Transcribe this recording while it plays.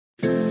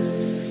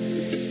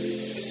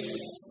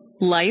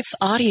Life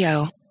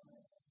Audio.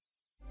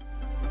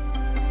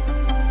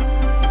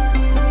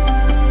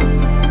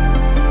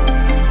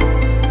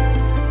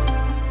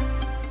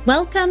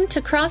 Welcome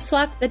to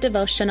Crosswalk the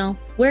Devotional.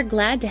 We're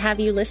glad to have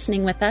you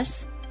listening with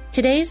us.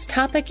 Today's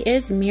topic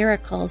is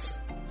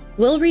miracles.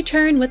 We'll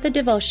return with the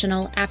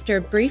devotional after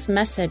a brief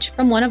message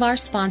from one of our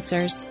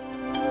sponsors.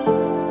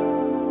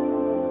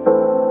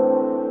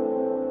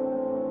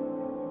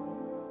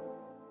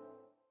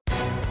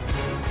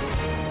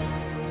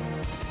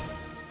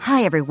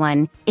 Hi,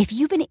 everyone. If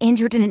you've been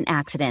injured in an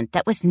accident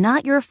that was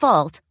not your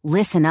fault,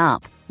 listen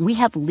up. We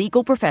have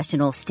legal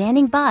professionals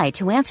standing by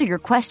to answer your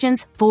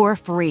questions for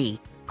free.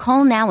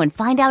 Call now and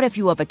find out if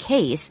you have a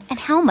case and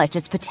how much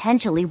it's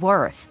potentially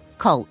worth.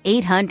 Call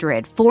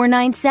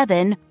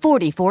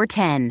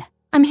 800-497-4410.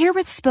 I'm here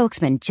with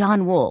spokesman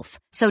John Wolf.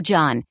 So,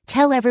 John,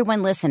 tell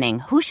everyone listening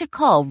who should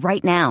call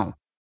right now.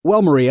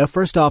 Well, Maria,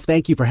 first off,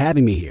 thank you for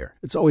having me here.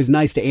 It's always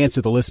nice to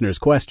answer the listeners'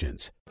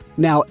 questions.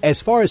 Now,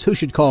 as far as who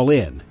should call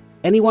in,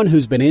 anyone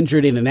who's been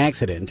injured in an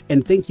accident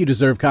and think you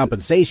deserve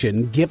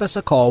compensation, give us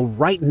a call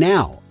right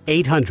now.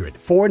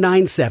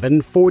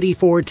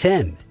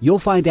 800-497-4410. You'll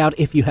find out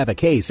if you have a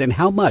case and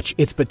how much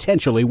it's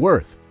potentially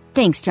worth.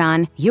 Thanks,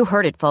 John. You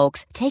heard it,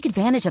 folks. Take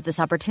advantage of this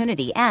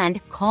opportunity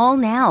and call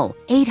now.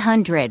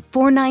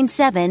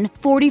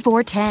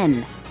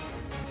 800-497-4410.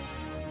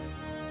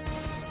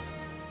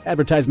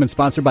 Advertisement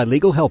sponsored by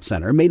Legal Help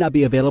Center. May not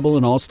be available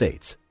in all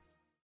states.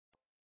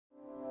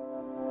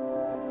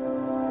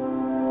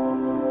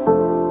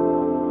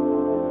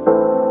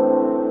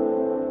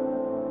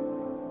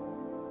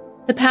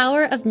 The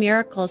Power of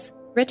Miracles,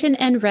 written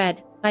and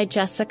read by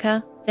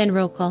Jessica Van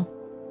Rokel.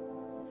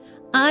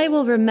 I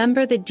will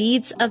remember the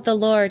deeds of the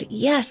Lord.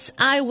 Yes,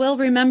 I will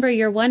remember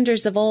your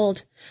wonders of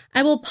old.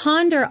 I will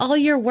ponder all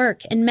your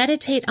work and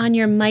meditate on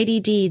your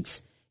mighty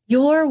deeds.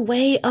 Your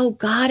way, O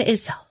God,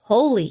 is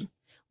holy.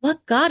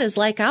 What God is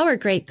like our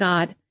great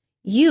God?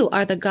 You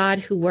are the God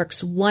who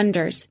works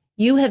wonders.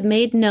 You have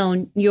made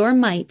known your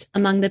might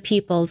among the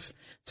peoples.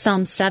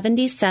 Psalm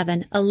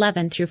 77,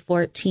 11 through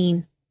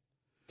 14.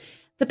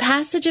 The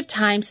passage of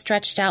time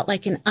stretched out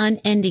like an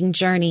unending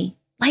journey.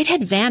 Light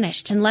had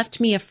vanished and left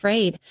me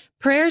afraid.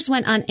 Prayers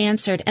went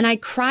unanswered, and I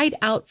cried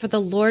out for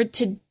the Lord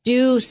to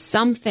do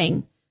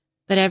something.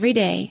 But every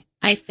day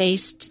I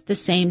faced the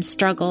same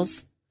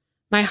struggles.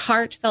 My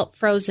heart felt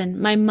frozen,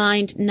 my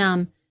mind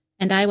numb,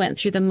 and I went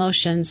through the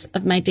motions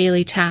of my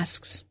daily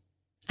tasks.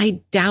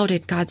 I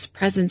doubted God's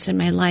presence in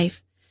my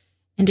life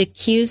and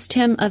accused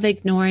him of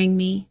ignoring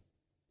me.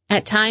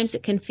 At times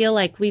it can feel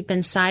like we've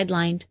been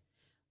sidelined.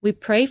 We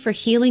pray for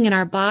healing in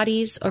our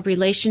bodies or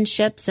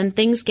relationships, and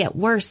things get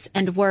worse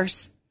and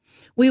worse.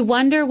 We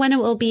wonder when it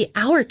will be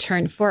our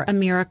turn for a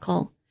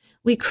miracle.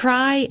 We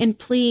cry and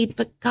plead,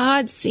 but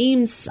God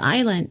seems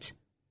silent.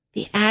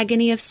 The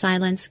agony of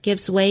silence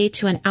gives way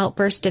to an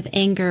outburst of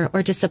anger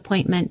or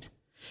disappointment.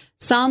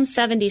 Psalm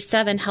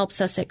 77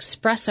 helps us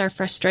express our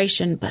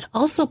frustration, but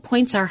also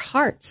points our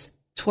hearts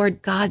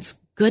toward God's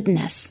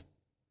goodness.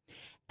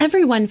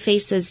 Everyone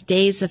faces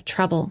days of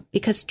trouble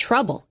because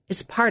trouble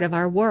is part of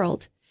our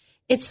world.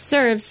 It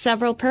serves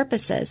several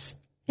purposes.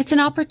 It's an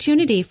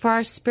opportunity for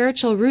our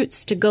spiritual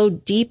roots to go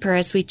deeper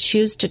as we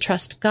choose to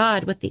trust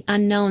God with the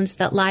unknowns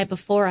that lie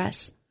before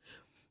us.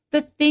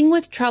 The thing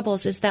with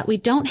troubles is that we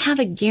don't have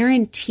a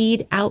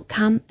guaranteed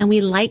outcome, and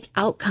we like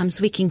outcomes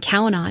we can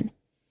count on.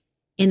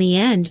 In the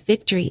end,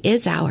 victory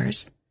is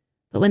ours.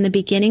 But when the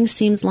beginning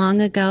seems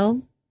long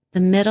ago,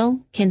 the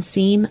middle can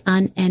seem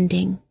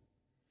unending.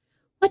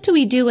 What do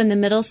we do when the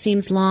middle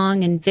seems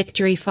long and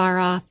victory far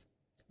off?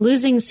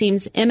 Losing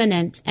seems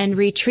imminent and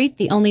retreat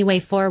the only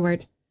way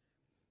forward.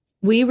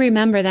 We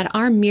remember that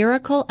our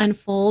miracle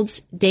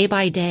unfolds day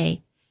by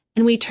day,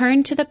 and we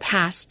turn to the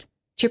past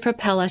to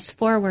propel us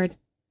forward.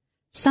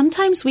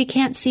 Sometimes we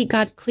can't see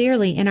God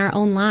clearly in our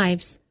own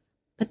lives,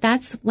 but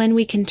that's when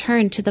we can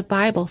turn to the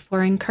Bible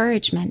for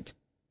encouragement.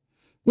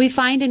 We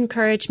find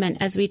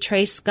encouragement as we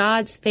trace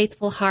God's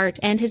faithful heart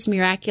and his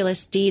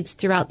miraculous deeds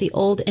throughout the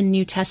Old and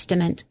New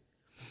Testament.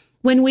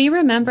 When we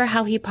remember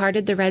how he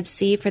parted the Red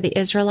Sea for the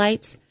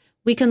Israelites,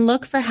 we can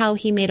look for how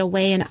he made a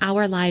way in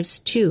our lives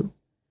too.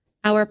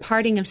 Our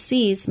parting of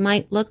seas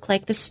might look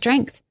like the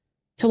strength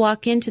to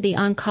walk into the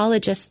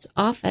oncologist's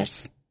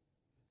office.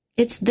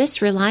 It's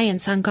this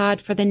reliance on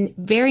God for the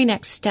very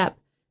next step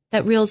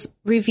that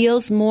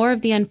reveals more of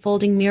the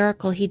unfolding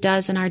miracle he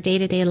does in our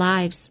day-to-day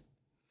lives.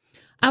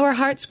 Our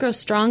hearts grow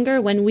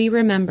stronger when we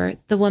remember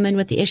the woman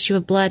with the issue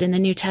of blood in the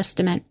New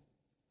Testament.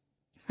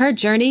 Her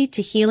journey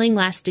to healing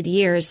lasted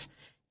years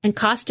and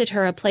costed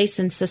her a place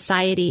in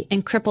society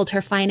and crippled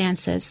her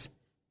finances.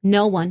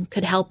 No one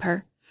could help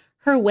her.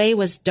 Her way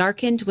was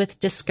darkened with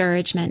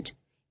discouragement.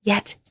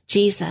 Yet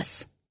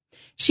Jesus.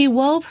 She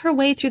wove her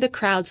way through the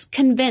crowds,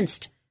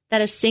 convinced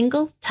that a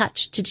single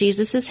touch to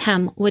Jesus'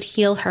 hem would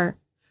heal her.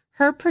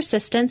 Her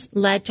persistence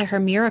led to her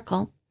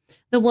miracle.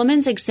 The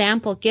woman's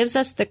example gives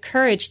us the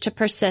courage to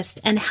persist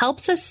and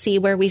helps us see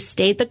where we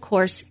stayed the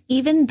course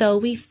even though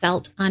we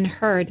felt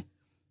unheard.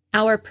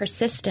 Our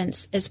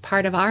persistence is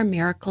part of our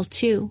miracle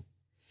too.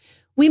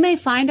 We may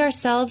find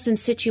ourselves in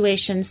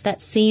situations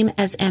that seem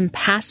as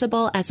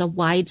impassable as a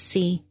wide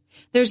sea.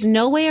 There's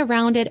no way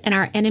around it, and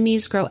our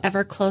enemies grow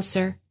ever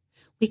closer.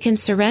 We can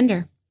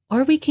surrender,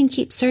 or we can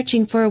keep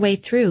searching for a way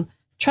through,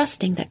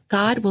 trusting that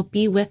God will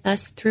be with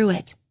us through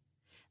it.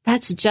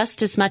 That's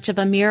just as much of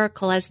a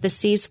miracle as the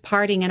seas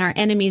parting and our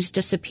enemies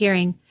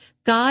disappearing.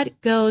 God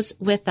goes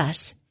with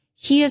us.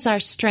 He is our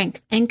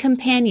strength and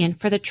companion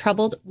for the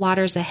troubled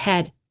waters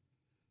ahead.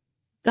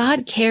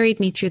 God carried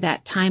me through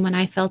that time when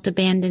I felt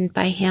abandoned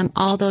by Him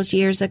all those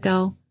years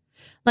ago.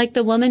 Like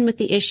the woman with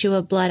the issue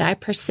of blood, I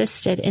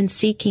persisted in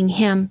seeking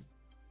Him.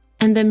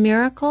 And the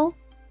miracle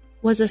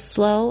was a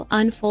slow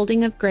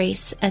unfolding of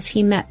grace as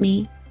He met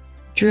me,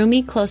 drew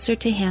me closer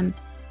to Him,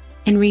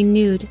 and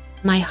renewed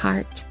my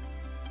heart.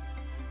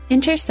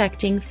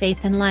 Intersecting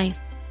faith and life.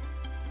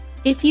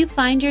 If you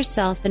find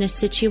yourself in a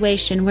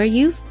situation where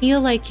you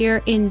feel like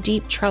you're in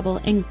deep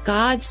trouble and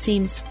God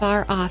seems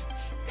far off,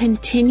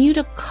 continue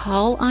to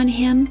call on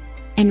Him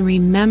and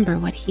remember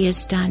what He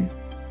has done.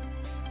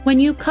 When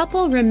you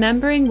couple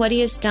remembering what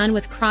He has done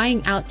with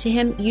crying out to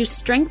Him, you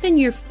strengthen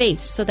your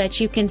faith so that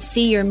you can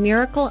see your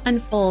miracle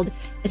unfold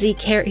as He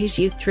carries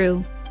you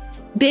through.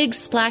 Big,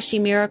 splashy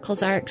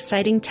miracles are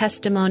exciting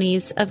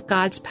testimonies of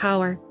God's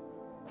power.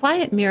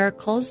 Quiet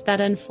miracles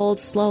that unfold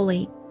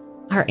slowly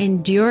are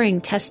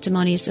enduring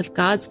testimonies of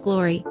God's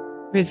glory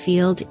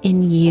revealed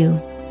in you.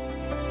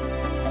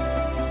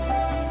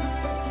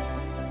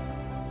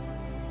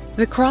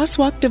 The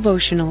Crosswalk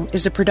Devotional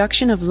is a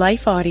production of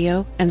Life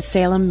Audio and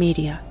Salem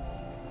Media.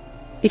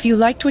 If you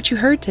liked what you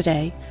heard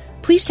today,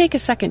 please take a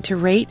second to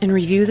rate and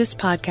review this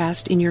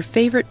podcast in your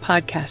favorite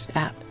podcast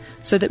app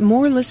so that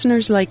more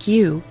listeners like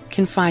you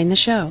can find the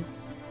show.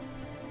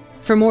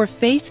 For more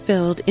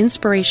faith-filled,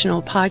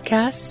 inspirational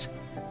podcasts,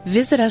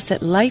 visit us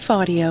at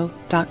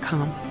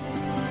lifeaudio.com.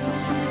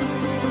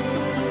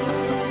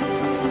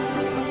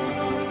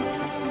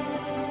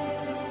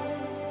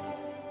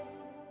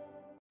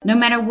 No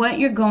matter what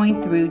you're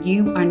going through,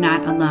 you are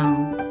not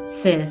alone.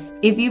 Sis,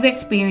 if you've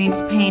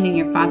experienced pain in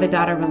your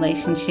father-daughter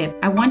relationship,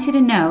 I want you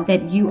to know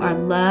that you are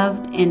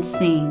loved and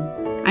seen.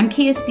 I'm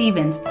Kia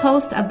Stevens,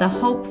 host of the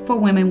Hope for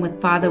Women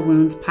with Father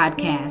Wounds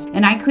podcast,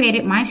 and I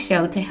created my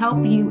show to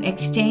help you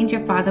exchange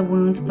your father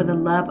wounds for the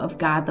love of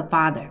God the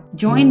Father.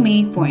 Join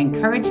me for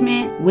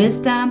encouragement,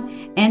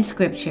 wisdom, and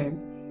scripture.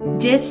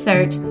 Just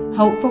search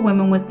Hope for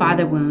Women with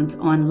Father Wounds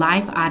on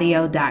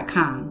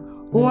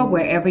lifeaudio.com or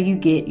wherever you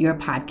get your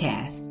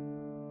podcasts.